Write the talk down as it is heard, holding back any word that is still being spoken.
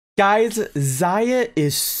Guys, Xayah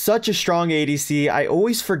is such a strong ADC. I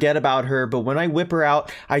always forget about her, but when I whip her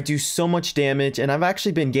out, I do so much damage, and I've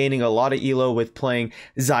actually been gaining a lot of elo with playing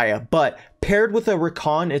Xayah. But paired with a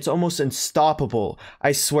Rakan, it's almost unstoppable.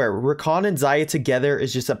 I swear, Rakan and Xayah together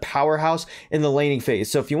is just a powerhouse in the laning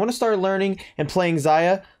phase. So if you want to start learning and playing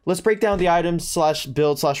Xayah, let's break down the items slash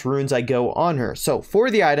build slash runes I go on her. So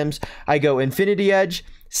for the items, I go Infinity Edge,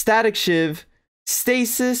 Static Shiv,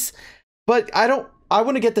 Stasis, but I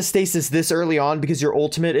want to get the stasis this early on because your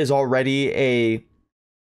ultimate is already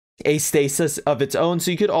a stasis of its own.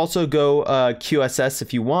 So you could also go QSS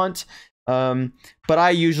if you want. But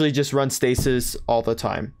I usually just run stasis all the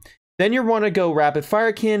time. Then you want to go rapid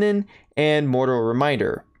fire cannon and mortal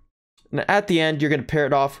reminder. And at the end, you're going to pair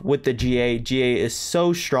it off with the GA. GA is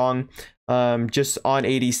so strong just on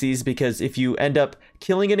ADCs, because if you end up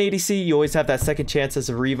killing an ADC, you always have that second chance as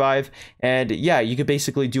a revive. And yeah, you could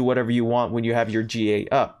basically do whatever you want when you have your GA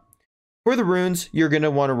up. For the runes, you're going to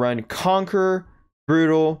want to run Conqueror,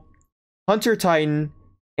 Brutal, Hunter Titan,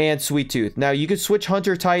 and Sweet Tooth. Now, you could switch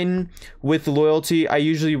Hunter Titan with Loyalty. I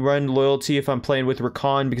usually run Loyalty if I'm playing with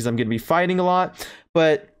Rakan because I'm going to be fighting a lot.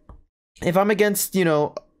 But if I'm against,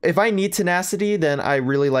 if I need Tenacity, then I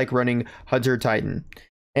really like running Hunter Titan.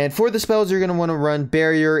 And for the spells, you're going to want to run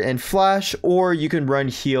Barrier and Flash, or you can run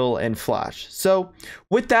Heal and Flash. So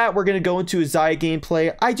with that, we're going to go into a Xayah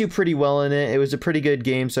gameplay. I do pretty well in it. It was a pretty good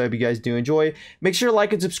game, so I hope you guys do enjoy. Make sure to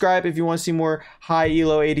like and subscribe if you want to see more high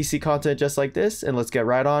elo ADC content just like this. And let's get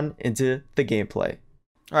right on into the gameplay.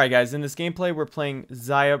 Alright guys, in this gameplay we're playing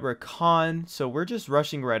Xayah Rakan, so we're just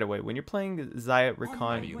rushing right away. When you're playing Xayah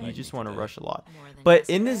Rakan, you just want to rush a lot. But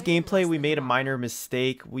in this gameplay we made a minor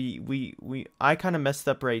mistake. I kind of messed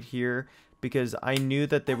up right here because I knew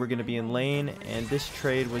that they were going to be in lane, and this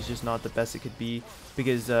trade was just not the best it could be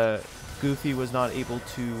because Goofy was not able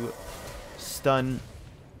to stun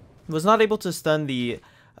the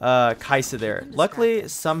Xayah there. Luckily,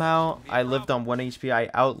 somehow I lived on 1 HP. I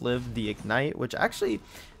outlived the ignite, which actually,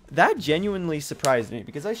 that genuinely surprised me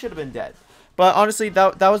because I should have been dead. But honestly,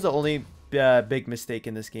 that was the only big mistake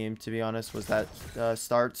in this game, to be honest, was that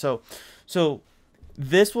start. So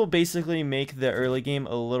this will basically make the early game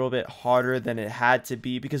a little bit harder than it had to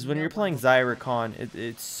be, because when you're playing Xayah Rakan,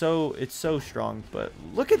 it's so strong. But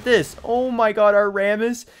look at this. Oh my god, our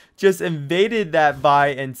Rammus just invaded that Vi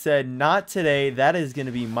and said, not today. That is going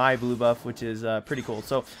to be my blue buff, which is pretty cool.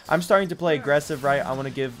 So I'm starting to play aggressive, right? I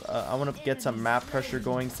want to get some map pressure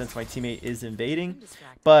going since my teammate is invading.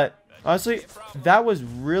 But honestly, that was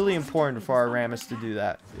really important for our Rammus to do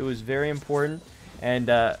that. It was very important,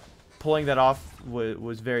 and pulling that off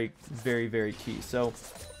was very key. So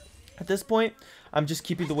at this point, I'm just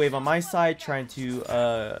keeping the wave on my side, trying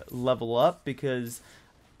to level up, because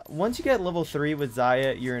once you get level 3 with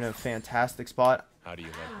Xayah, you're in a fantastic spot. How do you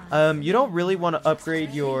you don't really want to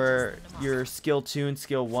upgrade your skill 2 and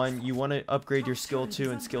skill 1. You want to upgrade your skill 2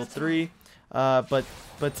 and skill 3. But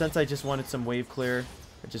since I just wanted some wave clear,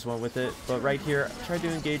 I just went with it. But right here, I tried to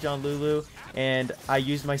engage on Lulu, and I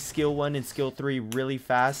used my skill 1 and skill 3 really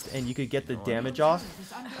fast, and you could get the damage off.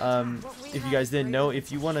 If you guys didn't know,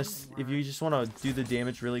 if you just want to do the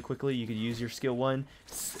damage really quickly, you could use your skill 1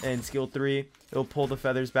 and skill 3. It'll pull the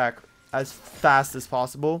feathers back as fast as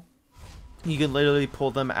possible. You can literally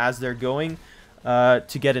pull them as they're going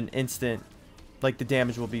to get an instant, like the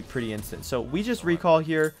damage will be pretty instant. So we just recall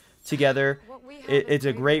here together. It's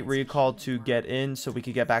a great recall to get in so we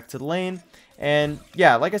could get back to the lane. And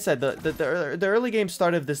yeah, like I said, the early game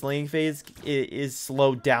start of this laning phase is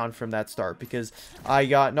slowed down from that start, because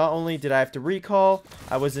not only did I have to recall,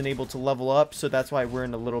 I wasn't able to level up, so that's why we're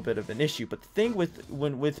in a little bit of an issue. But the thing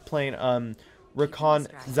with playing Rakan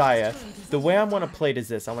Xayah, the way I want to play it is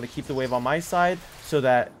this. I want to keep the wave on my side so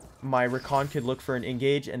that my Rakan could look for an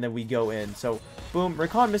engage, and then we go in. So boom,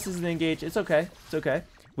 Rakan misses an engage. It's okay. It's okay.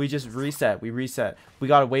 We just reset. We reset. We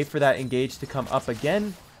gotta wait for that engage to come up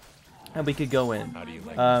again, and we could go in.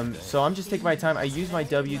 So I'm just taking my time. I use my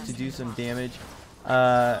W to do some damage,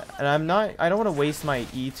 and I don't want to waste my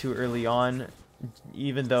E too early on,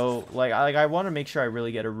 even though I want to make sure I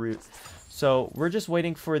really get a root. So we're just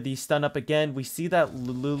waiting for the stun up again. We see that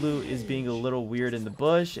Lulu is being a little weird in the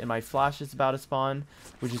bush, and my flash is about to spawn,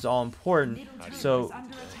 which is all important. So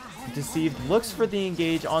Deceived looks for the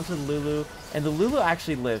engage onto the Lulu, and the Lulu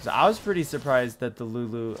actually lives. I was pretty surprised that the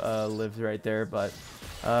Lulu lived right there, but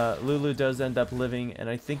Lulu does end up living, and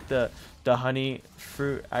I think the honey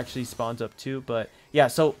fruit actually spawns up too. But yeah,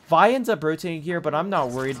 so Vi ends up rotating here, but I'm not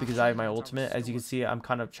worried because I have my ultimate. As you can see, I'm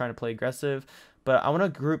kind of trying to play aggressive, but I want to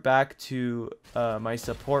group back to my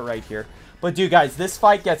support right here. But dude, guys, this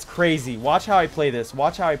fight gets crazy. Watch how I play this.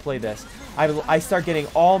 Watch how I play this. I start getting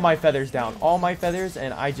all my feathers down, all my feathers,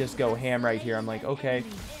 and I just go ham right here. I'm like, okay,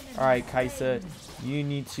 all right, Xayah, you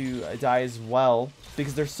need to die as well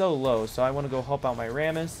because they're so low. So I want to go help out my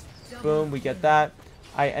Rammus. Boom, we get that.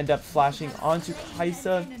 I end up flashing onto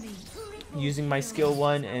Xayah, using my skill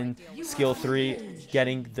 1 and skill 3,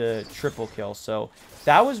 getting the triple kill. So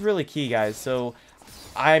that was really key, guys. So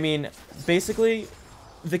I mean, basically,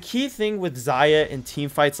 the key thing with Xayah in team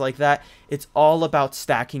fights like that, it's all about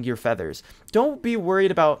stacking your feathers. Don't be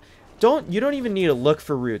worried about, you don't even need to look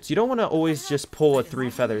for roots. You don't want to always just pull a 3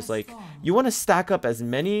 feathers. Like, you want to stack up as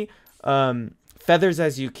many feathers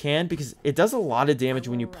as you can, because it does a lot of damage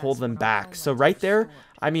when you pull them back. So right there,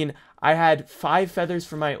 I mean, I had 5 feathers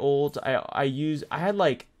for my ult. I had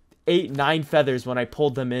like 8-9 feathers when I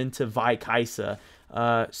pulled them into Xayah.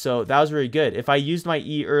 So that was really good. If I used my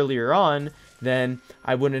E earlier on, then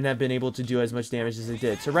I wouldn't have been able to do as much damage as it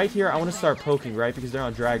did. So right here, I want to start poking, right? Because they're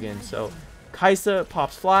on dragon. So Xayah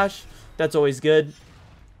pops flash. That's always good.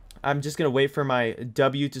 I'm just going to wait for my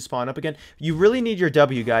W to spawn up again. You really need your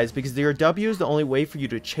W, guys, because your W is the only way for you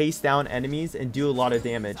to chase down enemies and do a lot of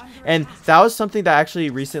damage. And that was something that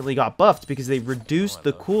actually recently got buffed because they reduced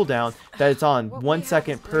the cooldown that it's on 1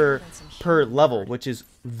 second per level, which is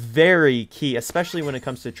very key, especially when it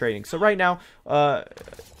comes to trading. So right now,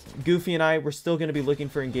 Goofy and I, we're still going to be looking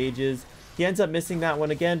for engages. He ends up missing that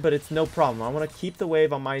one again, but it's no problem. I want to keep the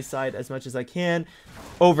wave on my side as much as I can,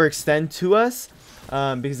 overextend to us,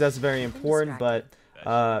 because that's very important. But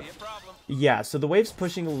yeah, so the wave's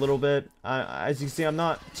pushing a little bit. As you see, I'm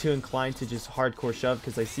not too inclined to just hardcore shove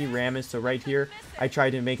because I see Rammus. So right here, I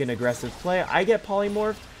tried to make an aggressive play. I get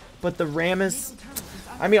polymorphed, but the Rammus,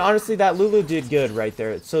 I mean, honestly, that Lulu did good right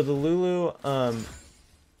there. So the Lulu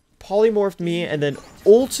polymorphed me and then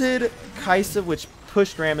ulted Xayah, which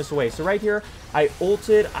pushed Rammus away. So right here, I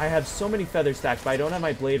ulted. I have so many feathers stacked, but I don't have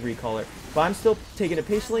my blade recaller. But I'm still taking it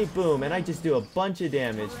patiently. Boom, and I just do a bunch of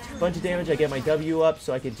damage. I get my W up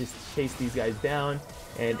so I can just chase these guys down,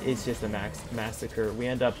 and it's just a massacre. We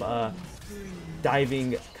end up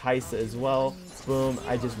diving Xayah as well. Boom,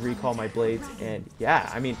 I just recall my blades, and yeah,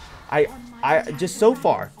 I mean, I just so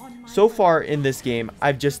far in this game,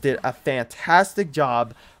 I've just did a fantastic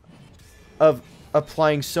job of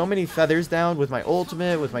applying so many feathers down with my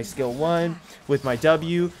ultimate, with my skill 1, with my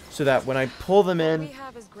W, so that when I pull them in,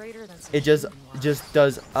 it just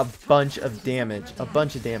does a bunch of damage,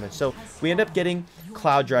 So we end up getting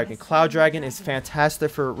Cloud Dragon. Cloud Dragon is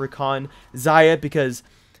fantastic for Recon Xayah because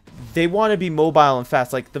they want to be mobile and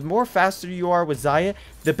fast. Like, the more faster you are with Xayah,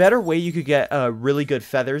 the better way you could get really good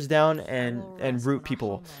feathers down and root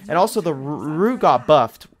people. And also the root got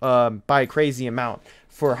buffed by a crazy amount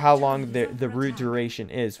for how long the root duration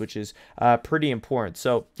is, which is pretty important.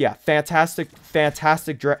 So yeah, fantastic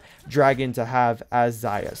dragon to have as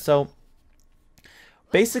Xayah. So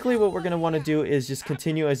basically what we're going to want to do is just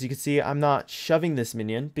continue. As you can see, I'm not shoving this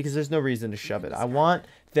minion because there's no reason to shove it. I want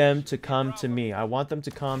them to come to me. I want them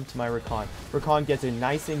to come to my Recon. Recon gets a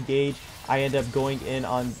nice engage. I end up going in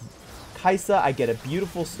on Xayah. I get a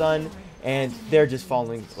beautiful stun, and they're just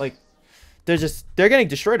falling. Like, they're getting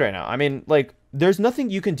destroyed right now. I mean, like, there's nothing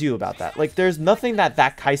you can do about that. Like, there's nothing that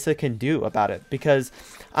Xayah can do about it because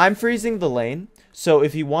I'm freezing the lane. So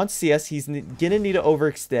if he wants CS, he's gonna need to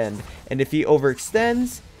overextend, and if he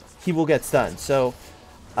overextends, he will get stunned. So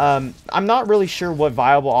I'm not really sure what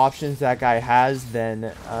viable options that guy has.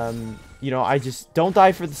 Then you know, I just don't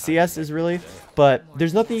die for the CSs really, but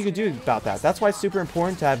there's nothing you can do about that. That's why it's super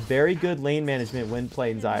important to have very good lane management when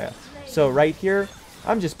playing Xayah. So right here,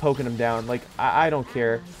 I'm just poking him down. Like, I don't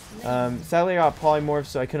care. Sadly, I got polymorph,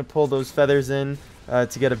 so I couldn't pull those feathers in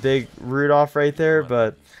to get a big root off right there,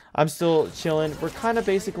 but I'm still chilling. We're kind of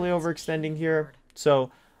basically overextending here,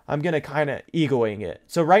 so I'm going to kind of egoing it.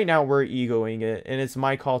 So right now, we're egoing it, and it's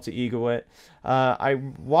my call to ego it. I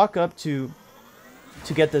walk up to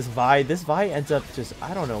get this Vi. This Vi ends up just,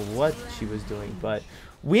 I don't know what she was doing, but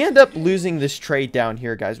we end up losing this trade down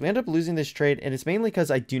here, guys. We end up losing this trade, and it's mainly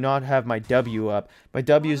because I do not have my W up. My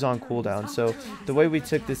W is on cooldown, so the way we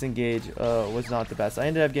took this engage was not the best. I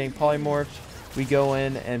ended up getting polymorphed. We go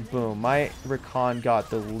in, and boom, my Recon got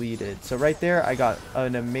deleted. So right there, I got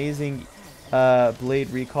an amazing blade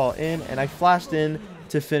recall in, and I flashed in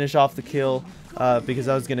to finish off the kill because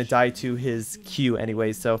I was gonna die to his Q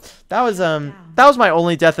anyway. So that was my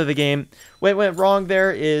only death of the game. What went wrong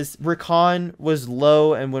there is Recon was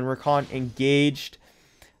low, and when Recon engaged,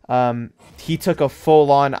 he took a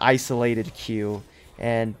full-on isolated Q,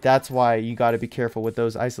 and that's why you got to be careful with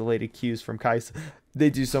those isolated Qs from Xayah. they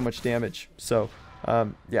do so much damage. So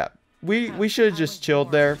yeah, we should have just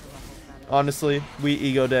chilled there. Honestly, we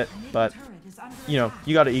egoed it, but you know,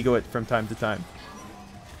 you got to ego it from time to time.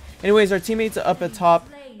 Anyways, our teammates up at top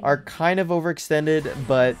are kind of overextended,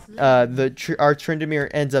 but our Tryndamere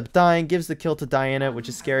ends up dying, gives the kill to Diana, which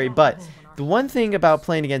is scary. But the one thing about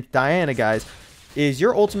playing against Diana, guys, is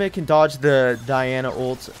your ultimate can dodge the Diana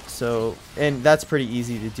ult, so, and that's pretty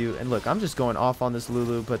easy to do. And look, I'm just going off on this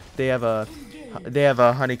Lulu, but they have a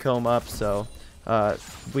honeycomb up, so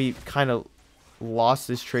we kind of lost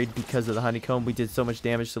this trade because of the honeycomb. We did so much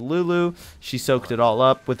damage to Lulu. She soaked it all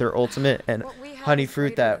up with her ultimate and honey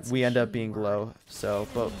fruit that we end up being low. So,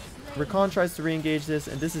 but Rakan tries to re-engage this,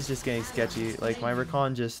 and this is just getting sketchy. Like, my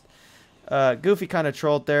Rakan just Goofy kind of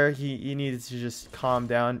trolled there. He needed to just calm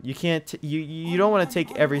down. You can't you don't want to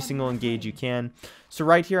take every single engage you can. So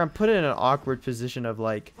right here I'm put in an awkward position of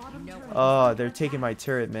like, oh, they're taking my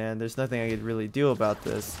turret, man. There's nothing I could really do about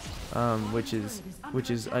this, which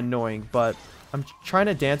is annoying. But I'm trying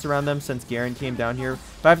to dance around them since Garen came down here.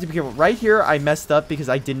 But I have to be careful. Right here I messed up because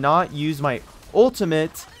I did not use my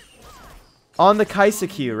ultimate on the Xayah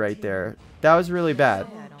Q right there. That was really bad.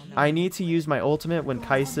 I need to use my ultimate when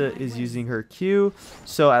Xayah is using her Q,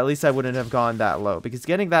 so at least I wouldn't have gone that low. Because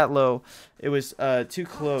getting that low, it was too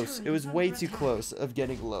close. It was way too close of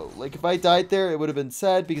getting low. Like, if I died there, it would have been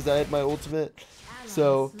sad because I had my ultimate.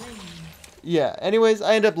 So, yeah. Anyways,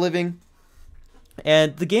 I end up living.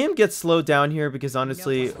 And the game gets slowed down here because,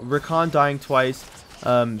 honestly, Rakan dying twice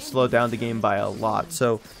slowed down the game by a lot.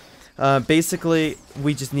 So, basically,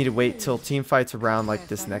 we just need to wait till team fights around like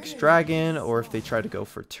this next dragon, or if they try to go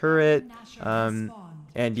for turret.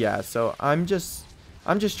 And yeah, so I'm just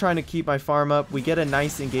trying to keep my farm up. We get a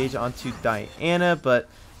nice engage onto Diana, but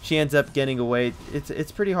she ends up getting away.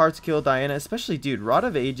 It's pretty hard to kill Diana, especially, dude, Rod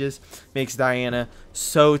of Ages makes Diana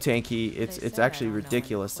so tanky. It's actually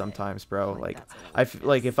ridiculous sometimes, bro. Like,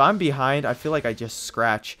 like if I'm behind, I feel like I just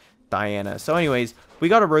scratch Diana. So anyways, we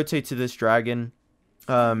got to rotate to this dragon.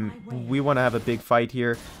 We want to have a big fight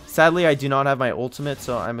here. Sadly, I do not have my ultimate,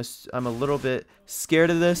 so I'm a little bit scared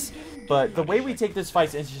of this. But the way we take this fight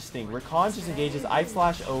is interesting. Rakan just engages, I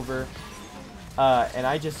flash over, and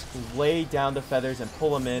I just lay down the feathers and pull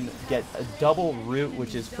them in, get a double root,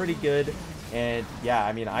 which is pretty good. And yeah,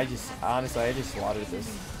 I mean, honestly, I just slaughtered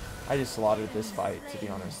this. I just slaughtered this fight, to be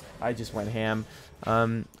honest. I just went ham.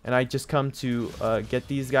 And I just come to get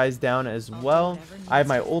these guys down as well. I have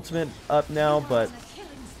my ultimate up now, but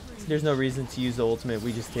there's no reason to use the ultimate.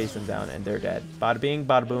 We just chase them down and they're dead. Bada bing,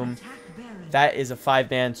 bada boom. That is a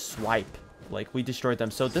 5-man swipe. Like, we destroyed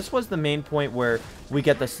them. So this was the main point where we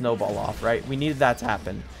get the snowball off, right? We needed that to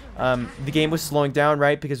happen. The game was slowing down,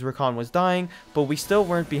 right, because Rakan was dying, but we still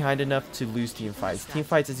weren't behind enough to lose team fights. Team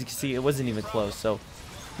fights, as you can see, it wasn't even close. So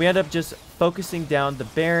we end up just focusing down the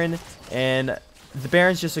Baron, and the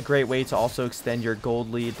Baron's just a great way to also extend your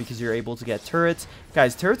gold lead because you're able to get turrets.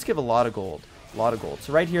 Guys, turrets give a lot of gold.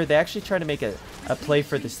 So right here, they actually try to make a play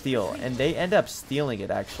for the steal, and they end up stealing it,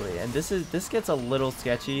 actually. And this gets a little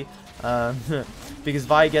sketchy because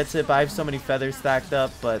Vi gets it, but I have so many feathers stacked up.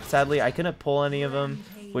 But sadly, I couldn't pull any of them,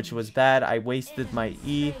 which was bad. I wasted my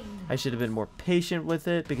E. I should have been more patient with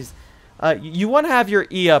it because you want to have your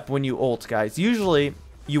E up when you ult, guys. Usually,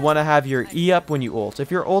 you want to have your E up when you ult. If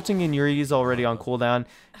you're ulting and your E is already on cooldown,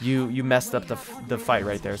 you messed up the fight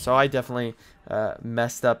right there. So I definitely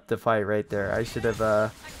messed up the fight right there. I should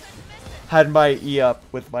have had my E up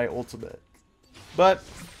with my ultimate. But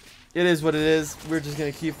it is what it is. We're just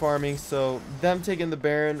going to keep farming. So them taking the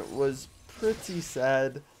Baron was pretty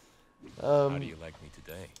sad. How do you like me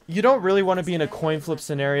today? You don't really want to be in a coin flip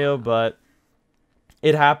scenario, but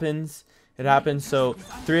it happens. It happens. So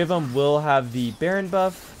 3 of them will have the Baron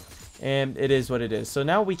buff, and it is what it is. So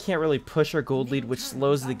now we can't really push our gold lead, which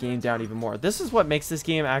slows the game down even more. This is what makes this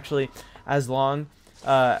game actually as long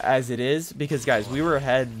as it is, because guys, we were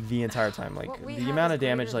ahead the entire time. Like, the amount of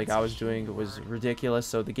damage like I was doing was ridiculous.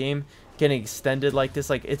 So the game getting extended like this,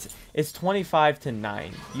 like it's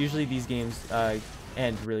 25-9. Usually these games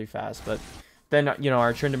end really fast, but then, you know,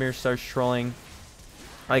 our Tryndamere starts trolling.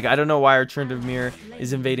 Like, I don't know why our Tryndamere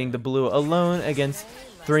is invading the blue alone against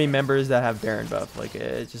 3 members that have Baron buff. Like,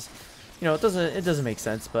 it just, you know, it doesn't make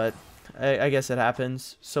sense, but I guess it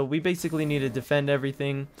happens. So we basically need to defend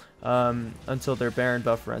everything until their Baron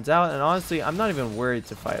buff runs out. And honestly, I'm not even worried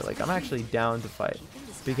to fight. Like, I'm actually down to fight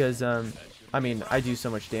because I mean, I do so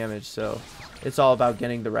much damage, so it's all about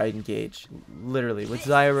getting the right engage. Literally, with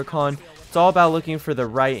Xayah Rakan, it's all about looking for the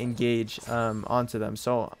right engage onto them.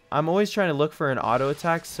 So I'm always trying to look for an auto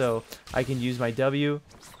attack so I can use my W.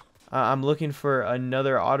 I'm looking for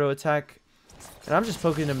another auto attack and I'm just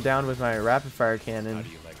poking him down with my rapid fire cannon.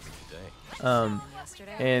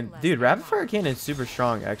 And dude, rapid fire cannon is super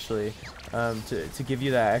strong actually. To give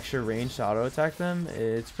you that extra range to auto attack them,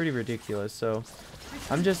 it's pretty ridiculous. So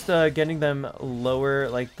I'm just getting them lower.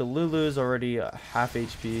 Like the Lulu's already half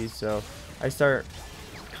HP, so I start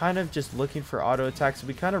kind of just looking for auto attacks.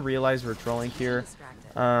 We kind of realize we're trolling here.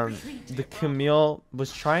 The Camille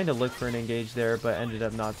was trying to look for an engage there, but ended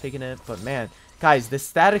up not taking it. But man, guys, the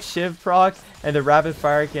static shiv proc and the rapid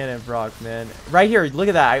fire cannon proc, man. Right here, look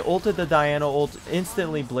at that. I ulted the Diana ult,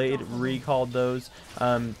 instantly blade recalled those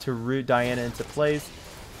to root Diana into place.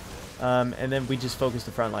 And then we just focus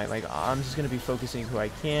the front line. Like, I'm just going to be focusing who I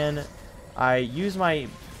can. I use my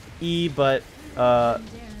E, but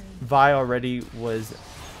Vi already was,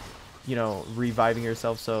 you know, reviving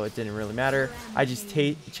herself, so it didn't really matter. I just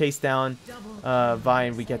chase down Vi,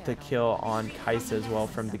 and we get the kill on Kaisa as well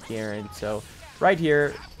from the Garen. So right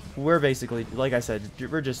here, we're basically, like I said,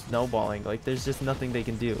 we're just snowballing. Like, there's just nothing they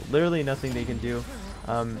can do. Literally nothing they can do.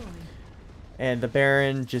 And the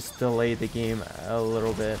Baron just delayed the game a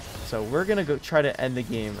little bit. So we're going to go try to end the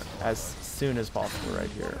game as soon as possible right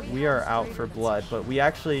here. We are out for blood, but we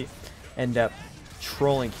actually end up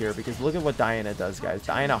trolling here because look at what Diana does, guys.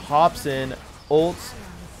 Diana hops in, ults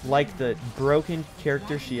like the broken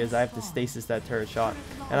character she is. I have to stasis that turret shot,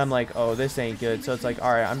 and I'm like, oh, this ain't good. So it's like,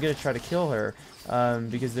 all right, I'm gonna try to kill her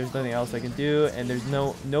because there's nothing else I can do, and there's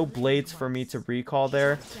no blades for me to recall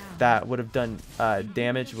there that would have done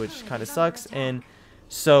damage, which kind of sucks. And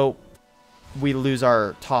so we lose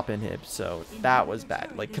our top inhib, so that was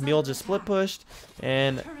bad. Like, Camille just split pushed,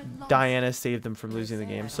 and Diana saved them from losing the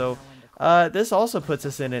game. So this also puts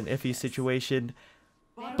us in an iffy situation,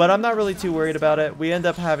 but I'm not really too worried about it. We end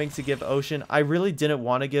up having to give Ocean. I really didn't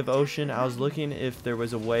want to give Ocean. I was looking if there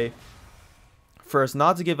was a way for us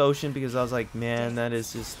not to give Ocean because I was like, man, that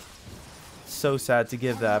is just so sad to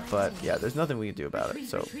give that. But yeah, there's nothing we can do about it.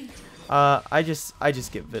 So I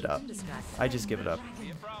just give it up. I just give it up.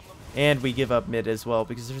 And we give up mid as well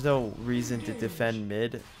because there's no reason to defend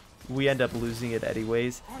mid. We end up losing it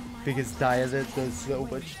anyways because Diana does so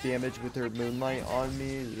much damage with her Moonlight on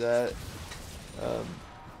me that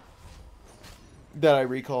that I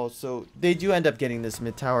recall. So they do end up getting this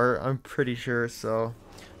mid tower, I'm pretty sure. So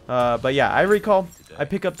but yeah, I recall. I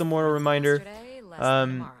pick up the Mortal Reminder.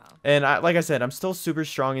 And like I said, I'm still super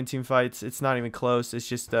strong in team fights. It's not even close. It's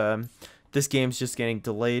just this game's just getting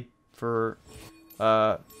delayed for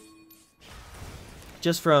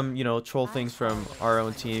just from, you know, troll things from our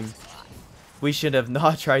own team. We should have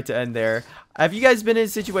not tried to end there. Have you guys been in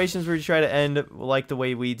situations where you try to end like the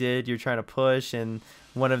way we did? You're trying to push and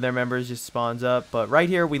one of their members just spawns up. But right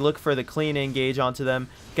here, we look for the clean engage onto them,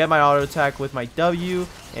 get my auto attack with my W,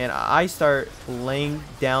 and I start laying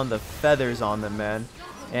down the feathers on them, man.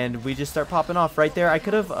 And we just start popping off right there. I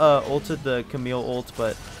could have ulted the Camille ult,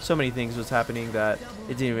 but so many things was happening that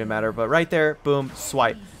it didn't even matter. But right there, boom,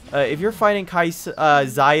 swipe. If you're fighting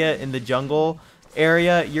Xayah in the jungle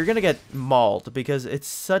area, you're going to get mauled because it's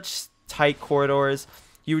such tight corridors.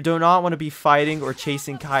 You do not want to be fighting or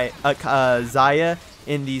chasing Xayah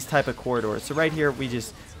in these type of corridors. So right here, we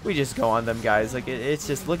just go on them, guys. Like, it's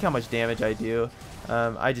just, look how much damage I do.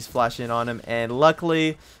 I just flash in on him, and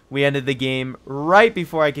luckily we ended the game right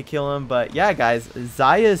before I could kill him. But yeah, guys,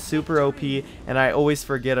 Xayah is super OP, and I always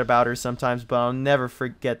forget about her sometimes, but I'll never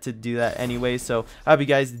forget to do that anyway. So I hope you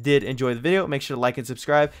guys did enjoy the video. Make sure to like and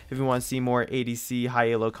subscribe if you want to see more ADC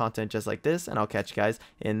high elo content just like this, and I'll catch you guys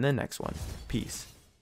in the next one. Peace.